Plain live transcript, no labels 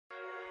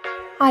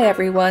Hi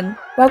everyone,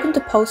 welcome to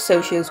Pulse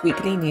Social's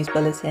weekly news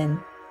bulletin.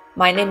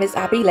 My name is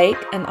Abby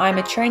Lake and I'm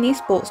a trainee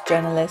sports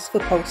journalist for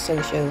Pulse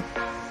Social.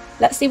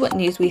 Let's see what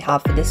news we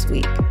have for this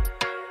week.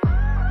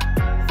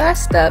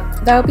 First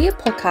up, there will be a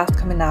podcast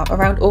coming out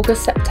around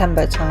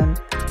August-September time,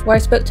 where I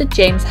spoke to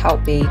James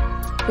Haltby,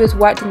 who has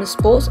worked in the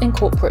sports and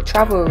corporate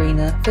travel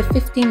arena for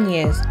 15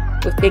 years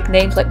with big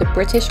names like the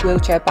British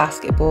Wheelchair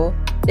Basketball,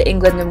 the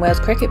England and Wales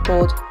Cricket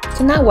Board,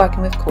 to now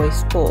working with Koi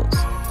Sports.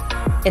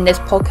 In this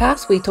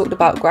podcast, we talked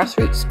about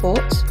grassroots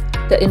sports,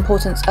 the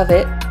importance of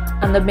it,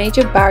 and the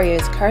major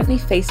barriers currently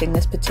facing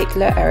this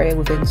particular area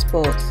within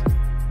sports.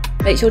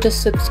 Make sure to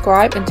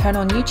subscribe and turn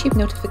on YouTube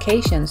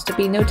notifications to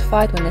be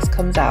notified when this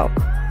comes out.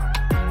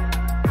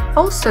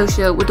 Pulse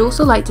Social would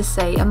also like to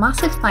say a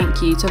massive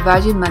thank you to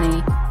Virgin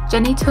Money,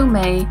 Jenny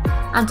Tomei,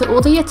 and to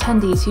all the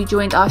attendees who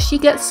joined our She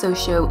Gets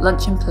Social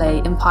Lunch and Play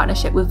in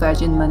partnership with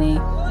Virgin Money.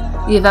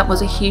 The event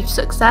was a huge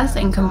success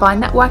and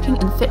combined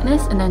networking and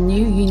fitness in a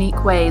new,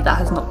 unique way that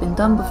has not been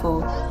done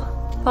before.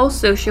 Pulse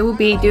Social will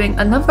be doing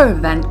another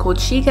event called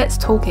She Gets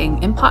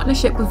Talking in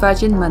partnership with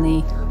Virgin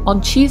Money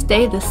on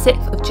Tuesday the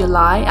 6th of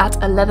July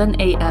at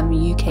 11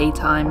 AM UK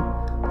time.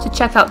 To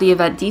check out the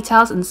event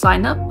details and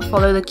sign up,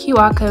 follow the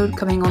QR code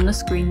coming on the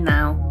screen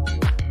now.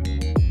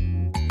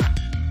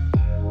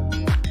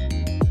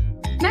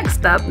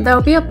 Next up, there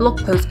will be a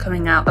blog post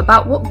coming out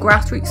about what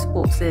grassroots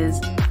sports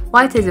is,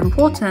 why it is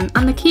important,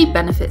 and the key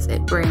benefits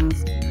it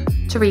brings.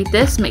 To read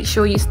this, make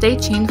sure you stay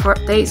tuned for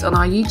updates on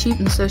our YouTube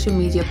and social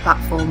media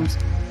platforms.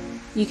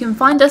 You can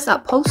find us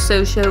at Pulse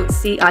Social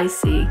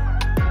CIC.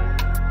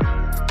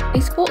 A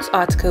sports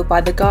article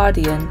by The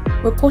Guardian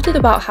reported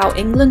about how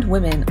England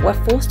women were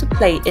forced to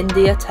play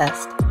India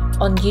Test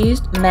on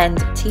used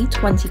men's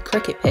T20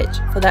 cricket pitch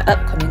for their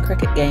upcoming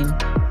cricket game.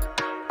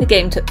 The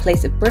game took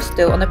place at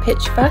Bristol on a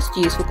pitch first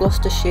used for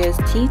Gloucestershire's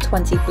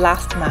T20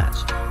 Blast match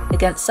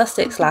against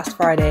Sussex last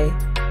Friday.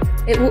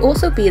 It will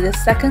also be the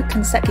second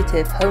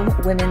consecutive home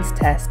women's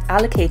test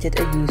allocated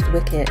a used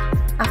wicket,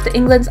 after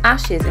England's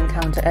Ashes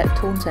encounter at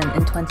Taunton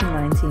in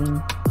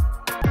 2019.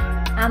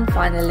 And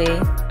finally,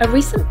 a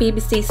recent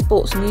BBC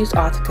Sports News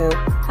article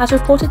has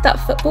reported that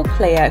football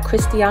player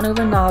Cristiano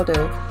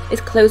Ronaldo is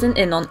closing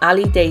in on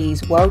Ali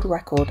Daei's world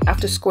record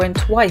after scoring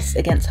twice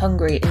against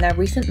Hungary in their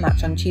recent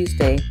match on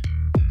Tuesday.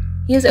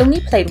 He has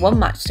only played one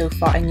match so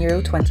far in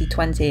Euro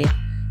 2020,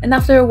 and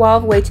after a while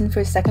of waiting for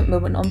his second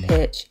moment on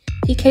pitch,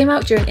 he came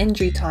out during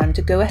injury time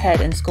to go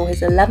ahead and score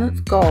his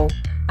 11th goal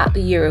at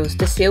the Euros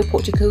to seal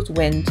Portugal's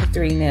win to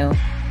 3-0.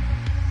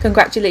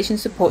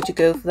 Congratulations to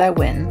Portugal for their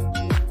win.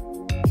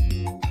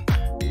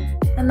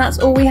 And that's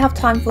all we have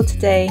time for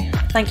today.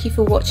 Thank you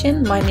for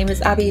watching. My name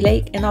is Abby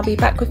Lake and I'll be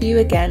back with you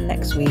again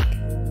next week.